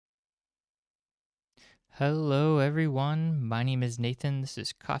Hello everyone, my name is Nathan, this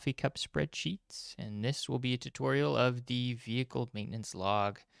is Coffee Cup Spreadsheets, and this will be a tutorial of the vehicle maintenance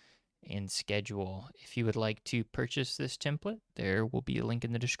log and schedule. If you would like to purchase this template, there will be a link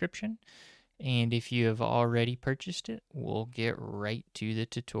in the description, and if you have already purchased it, we'll get right to the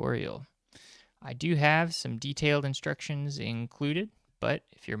tutorial. I do have some detailed instructions included, but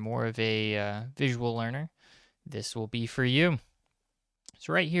if you're more of a visual learner, this will be for you.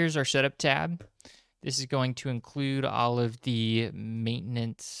 So right here is our setup tab. This is going to include all of the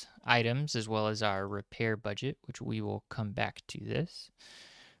maintenance items as well as our repair budget, which we will come back to this.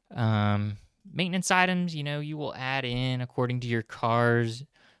 Maintenance items, you will add in according to your car's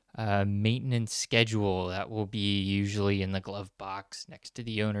maintenance schedule. That will be usually in the glove box next to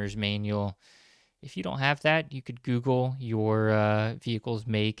the owner's manual. If you don't have that, you could Google your vehicle's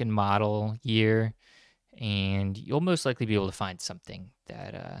make and model year, and you'll most likely be able to find something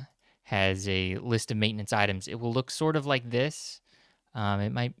that has a list of maintenance items. It will look sort of like this.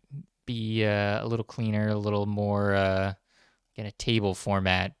 It might be a little cleaner, a little more in a table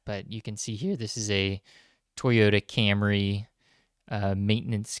format, but you can see here this is a Toyota Camry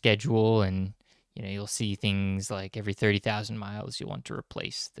maintenance schedule, and you'll see things like every 30,000 miles you'll want to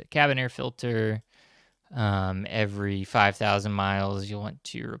replace the cabin air filter. Every 5,000 miles you'll want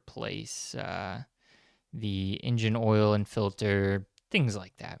to replace the engine oil and filter, things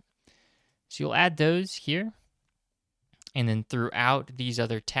like that. So you'll add those here, and then throughout these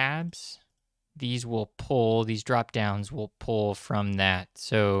other tabs, these drop downs will pull from that.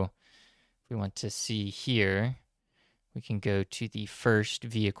 So if we want to see here, we can go to the first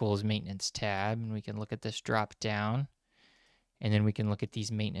vehicles maintenance tab, and we can look at this drop down, and then we can look at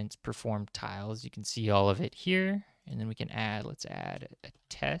these maintenance performed tiles. You can see all of it here, and then we can let's add a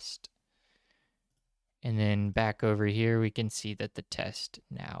test. And then back over here, we can see that the test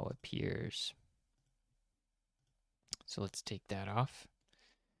now appears. So let's take that off.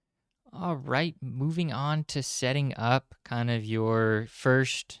 All right, moving on to setting up kind of your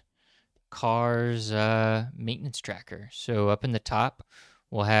first car's maintenance tracker. So up in the top,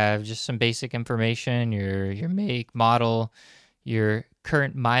 we'll have just some basic information, your make, model, your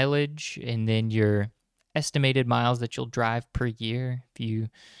current mileage, and then your estimated miles that you'll drive per year. If you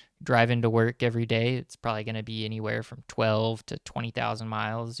drive into work every day, it's probably going to be anywhere from 12 to 20,000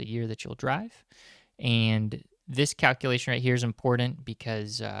 miles a year that you'll drive. And this calculation right here is important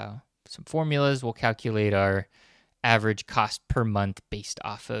because some formulas will calculate our average cost per month based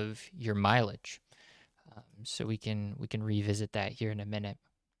off of your mileage. So we can revisit that here in a minute.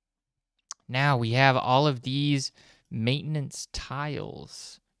 Now we have all of these maintenance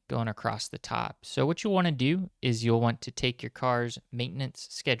tiles going across the top. So what you'll want to do is you'll want to take your car's maintenance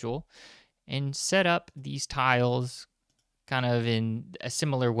schedule and set up these tiles kind of in a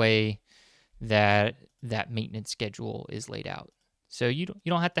similar way that maintenance schedule is laid out. So you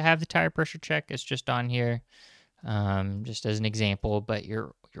don't have to have the tire pressure check. It's just on here, just as an example. But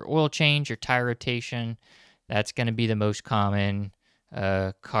your oil change, your tire rotation, that's going to be the most common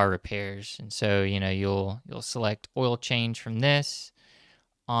car repairs. And so you'll select oil change from this.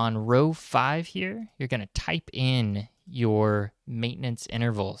 On row 5 here, you're going to type in your maintenance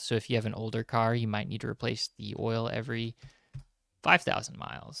interval. So if you have an older car, you might need to replace the oil every 5,000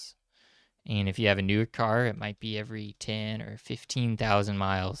 miles. And if you have a newer car, it might be every 10 or 15,000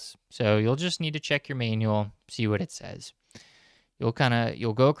 miles. So you'll just need to check your manual, see what it says. You'll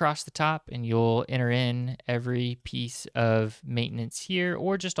go across the top and you'll enter in every piece of maintenance here,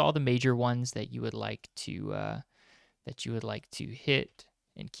 or just all the major ones that you would like to hit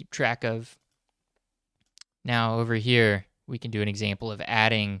and keep track of. Now over here, we can do an example of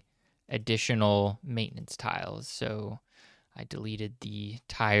adding additional maintenance tiles. So I deleted the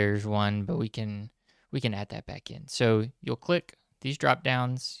tires one, but we can add that back in. So you'll click these drop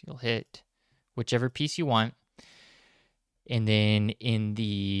downs, you'll hit whichever piece you want, and then in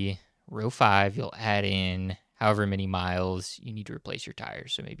the row 5, you'll add in however many miles you need to replace your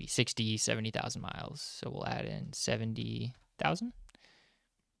tires. So maybe 60, 70,000 miles. So we'll add in 70,000.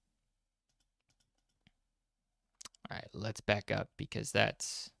 All right, let's back up because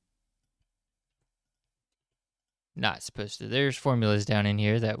that's not supposed to. There's formulas down in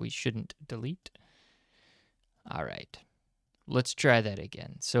here that we shouldn't delete. All right, let's try that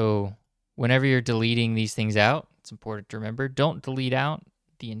again. So whenever you're deleting these things out, it's important to remember, don't delete out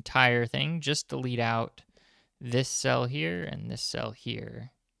the entire thing. Just delete out this cell here and this cell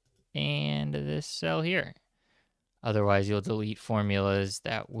here and this cell here. Otherwise, you'll delete formulas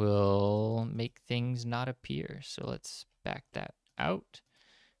that will make things not appear. So let's back that out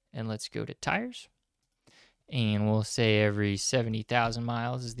and let's go to tires. And we'll say every 70,000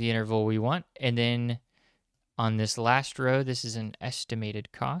 miles is the interval we want. And then On this last row, this is an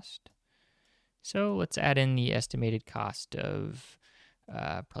estimated cost. So let's add in the estimated cost of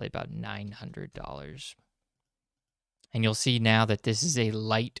probably about $900. And you'll see now that this is a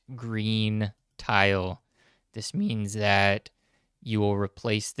light green tile. This means that you will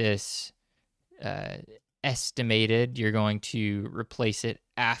replace this estimated, you're going to replace it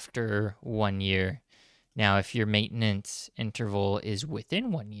after 1 year. Now, if your maintenance interval is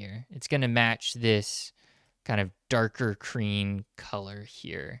within 1 year, it's going to match this kind of darker cream color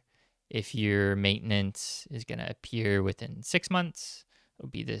here. If your maintenance is going to appear within 6 months, it'll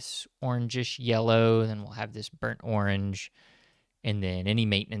be this orangish yellow, then we'll have this burnt orange, and then any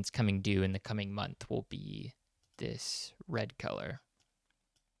maintenance coming due in the coming month will be this red color.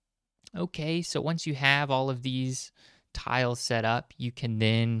 Okay, so once you have all of these tiles set up, you can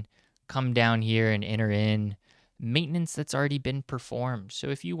then come down here and enter in maintenance that's already been performed. So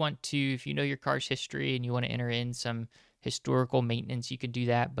if you want to, if you know your car's history and you want to enter in some historical maintenance, you could do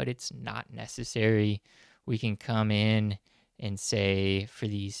that, but it's not necessary. We can come in and say for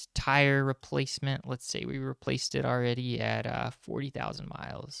these tire replacement, let's say we replaced it already at 40,000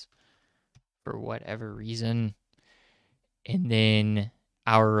 miles for whatever reason. And then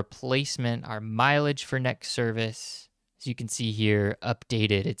our replacement, our mileage for next service, as you can see here,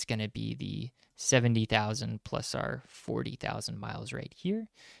 updated, it's going to be the 70,000 plus our 40,000 miles right here.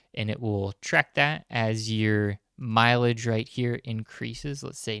 And it will track that as your mileage right here increases.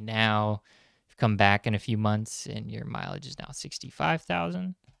 Let's say now, if you come back in a few months and your mileage is now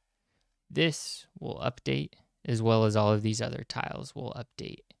 65,000, this will update, as well as all of these other tiles will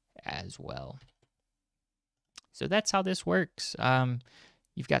update as well. So that's how this works.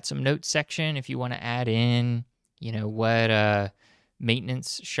 You've got some notes section if you want to add in, what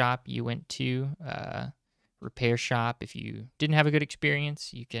maintenance shop you went to, repair shop. If you didn't have a good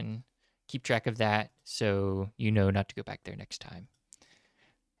experience, you can keep track of that so you know not to go back there next time.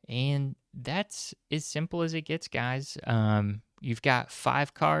 And that's as simple as it gets, guys. You've got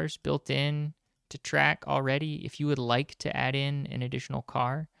 5 cars built in to track already. If you would like to add in an additional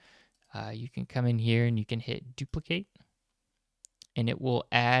car, you can come in here and you can hit duplicate, and it will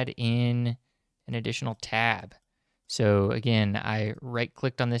add in an additional tab. So again, I right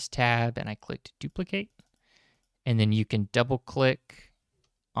clicked on this tab and I clicked duplicate, and then you can double click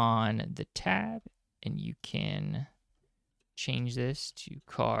on the tab and you can change this to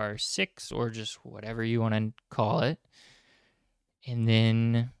car 6 or just whatever you want to call it. And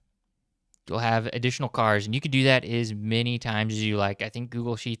then you'll have additional cars, and you can do that as many times as you like. I think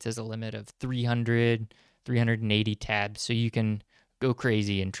Google Sheets has a limit of 380 tabs, so you can go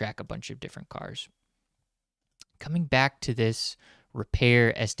crazy and track a bunch of different cars. Coming back to this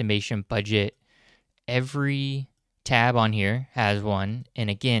repair estimation budget, every tab on here has one, and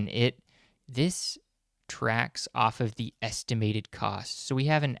again, this tracks off of the estimated cost. So we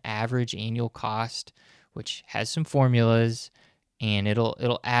have an average annual cost, which has some formulas, and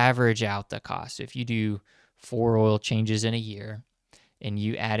it'll average out the cost. So if you do 4 oil changes in a year and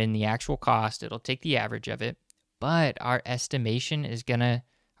you add in the actual cost, it'll take the average of it. But our estimation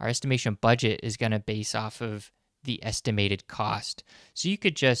budget is gonna base off of the estimated cost. So you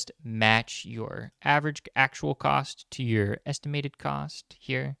could just match your average actual cost to your estimated cost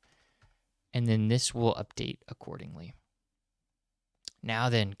here, and then this will update accordingly. Now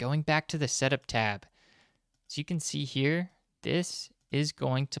then, going back to the setup tab, so you can see here, this is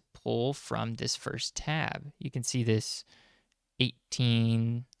going to pull from this first tab. You can see this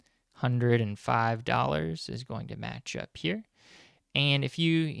 $1,805 is going to match up here. And if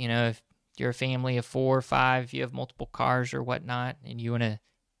if you're a family of 4 or 5, if you have multiple cars or whatnot, and you want to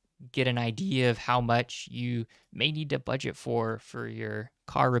get an idea of how much you may need to budget for your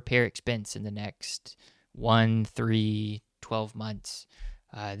car repair expense in the next 1, 3, 12 months,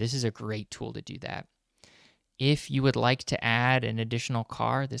 this is a great tool to do that. If you would like to add an additional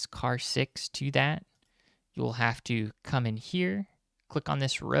car, this car 6 to that, you'll have to come in here, click on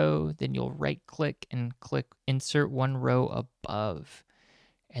this row, then you'll right click and click insert one row above.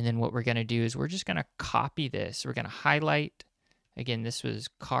 And then what we're going to do is we're just going to copy this. We're going to highlight, again, this was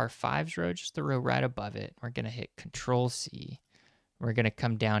car 5's row, just the row right above it. We're going to hit Control C. We're going to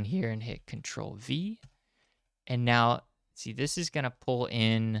come down here and hit Control V. And now, see, this is going to pull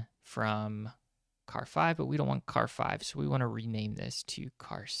in from car 5, but we don't want car 5, so we want to rename this to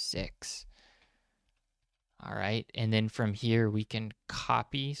car 6. All right, and then from here we can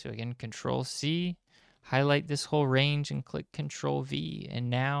copy. So again, Control C, highlight this whole range and click Control V. And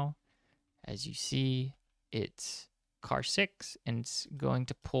now, as you see, it's car 6, and it's going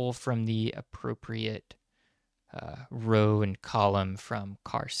to pull from the appropriate row and column from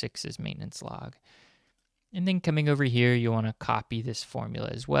car 6's maintenance log. And then coming over here, you want to copy this formula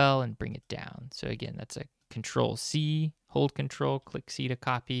as well and bring it down. So again, that's a Control C, hold Control, click C to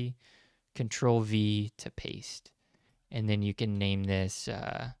copy, Control V to paste. And then you can name this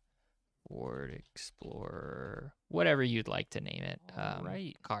Ford Explorer, whatever you'd like to name it.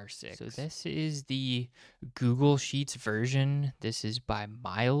 Right, car 6. So this is the Google Sheets version. This is by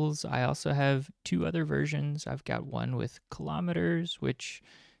miles. I also have 2 other versions. I've got one with kilometers, which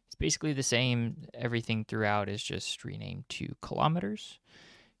is basically the same. Everything throughout is just renamed to kilometers.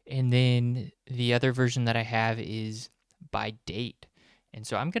 And then the other version that I have is by date. And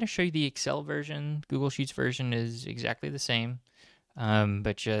so I'm going to show you the Excel version. Google Sheets version is exactly the same,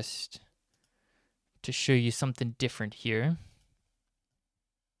 but just to show you something different here,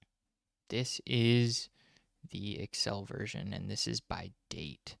 this is the Excel version, and this is by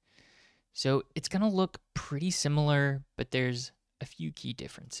date. So it's going to look pretty similar, but there's a few key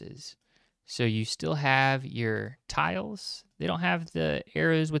differences. So you still have your tiles. They don't have the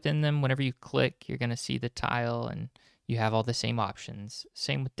arrows within them. Whenever you click, you're going to see the tile, and you have all the same options.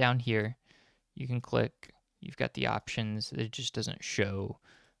 Same with down here. You can click. You've got the options. It just doesn't show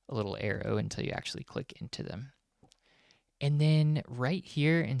a little arrow until you actually click into them. And then right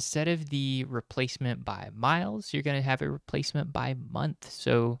here, instead of the replacement by miles, you're going to have a replacement by month.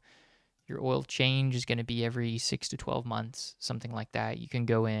 So your oil change is going to be every 6 to 12 months, something like that. You can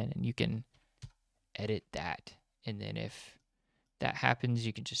go in and you can edit that. And then if that happens,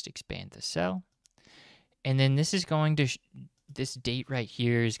 you can just expand the cell. And then this is going to, this date right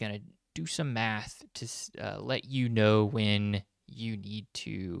here is going to do some math to let you know when you need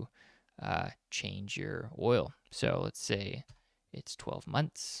to change your oil. So let's say it's 12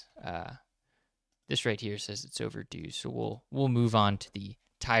 months. This right here says it's overdue. So we'll move on to the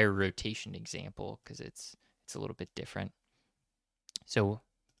tire rotation example because it's a little bit different. So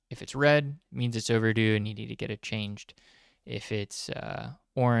if it's red, it means it's overdue and you need to get it changed. If it's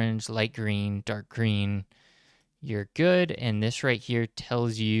orange, light green, dark green, you're good. And this right here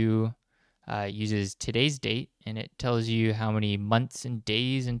tells you, uses today's date, and it tells you how many months and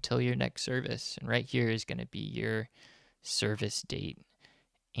days until your next service. And right here is going to be your service date.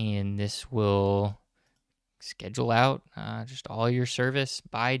 And this will schedule out just all your service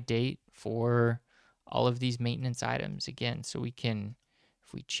by date for all of these maintenance items. Again, so we can,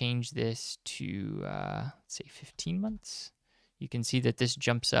 if we change this to, let's say 15 months, you can see that this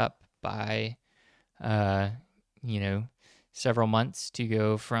jumps up by, several months to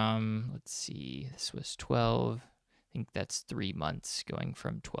go from, let's see, this was 12. I think that's 3 months going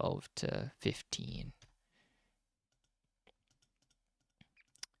from 12 to 15.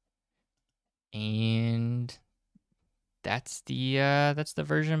 And that's the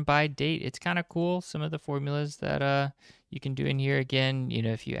version by date. It's kind of cool. Some of the formulas that you can do in here. Again,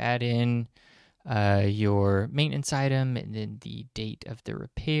 if you add in your maintenance item and then the date of the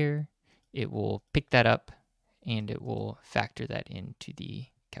repair, it will pick that up and it will factor that into the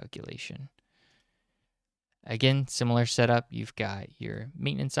calculation. Again, similar setup. You've got your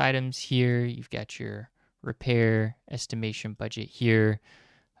maintenance items here. You've got your repair estimation budget here.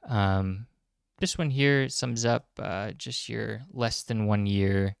 This one here sums up just your less than 1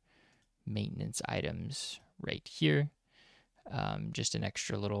 year maintenance items right here. Just an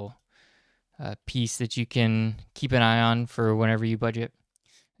extra little piece that you can keep an eye on for whenever you budget.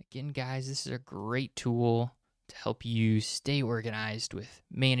 Again, guys, this is a great tool to help you stay organized with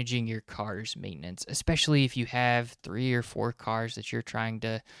managing your car's maintenance, especially if you have 3 or 4 cars that you're trying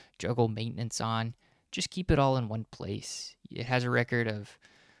to juggle maintenance on. Just keep it all in one place. It has a record of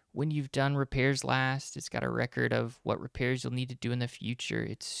when you've done repairs last. It's got a record of what repairs you'll need to do in the future.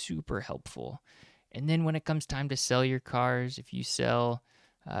 It's super helpful. And then when it comes time to sell your cars, if you sell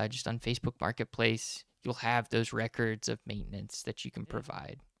just on Facebook Marketplace, you'll have those records of maintenance that you can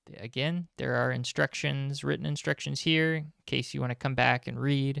provide. Again, there are instructions, written instructions here in case you want to come back and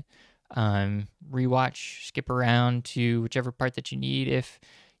read, rewatch, skip around to whichever part that you need. If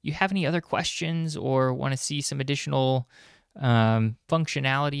you have any other questions or want to see some additional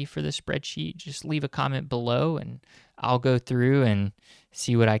functionality for the spreadsheet, just leave a comment below and I'll go through and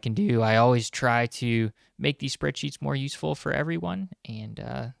see what I can do. I always try to make these spreadsheets more useful for everyone, and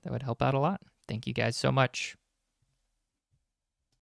that would help out a lot. Thank you guys so much.